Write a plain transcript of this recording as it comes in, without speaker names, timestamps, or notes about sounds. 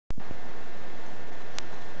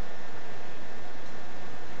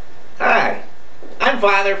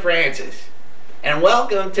Father Francis, and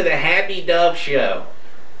welcome to the Happy Dove Show.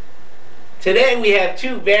 Today we have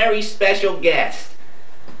two very special guests.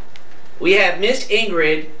 We have Miss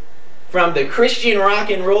Ingrid from the Christian rock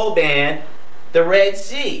and roll band, the Red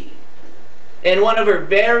Sea, and one of her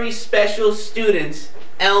very special students,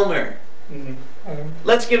 Elmer.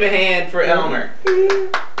 Let's give a hand for Elmer.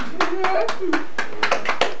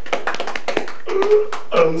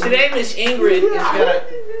 Today Miss Ingrid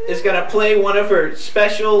is gonna play one of her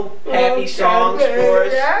special happy songs for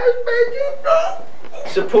us,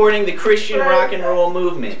 supporting the Christian rock and roll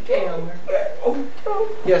movement.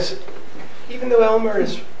 Yes, even though Elmer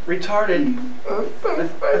is retarded,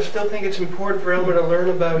 I still think it's important for Elmer to learn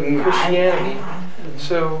about Christianity.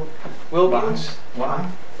 So, Wilkins,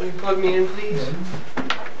 will you plug me in, please?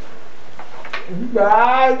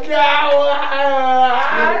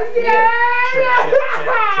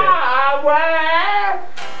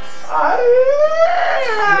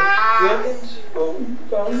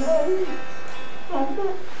 Wilkins,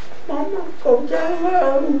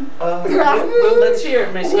 Let's hear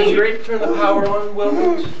it, Miss Ingrid. Turn the power on,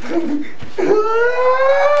 Wilkins.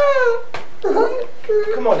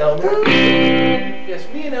 Come on, Elmer. Yes,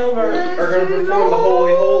 me and Elmer are going to perform the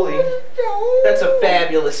Holy Holy. That's a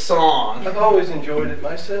fabulous song. I've always enjoyed it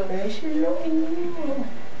myself.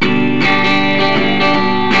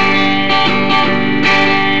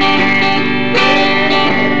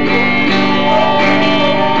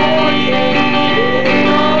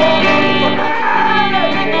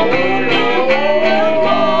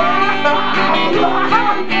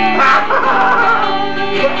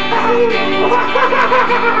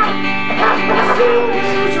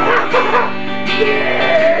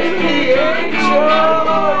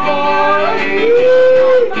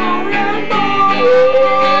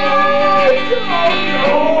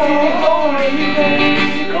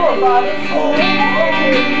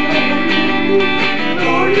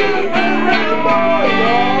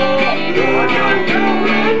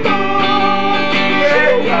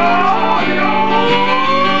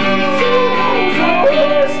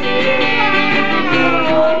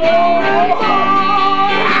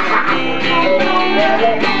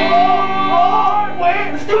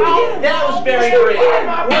 That was very great.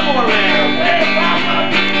 One more round.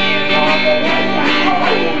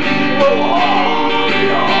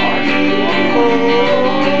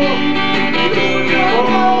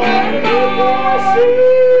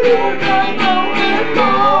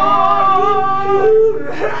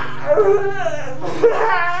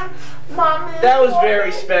 That was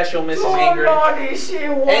very special, Mrs. Ingrid.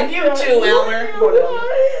 And you too, Elmer.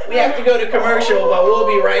 We have to go to commercial, but we'll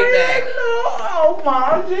be right back. Oh,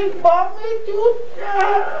 Mommy,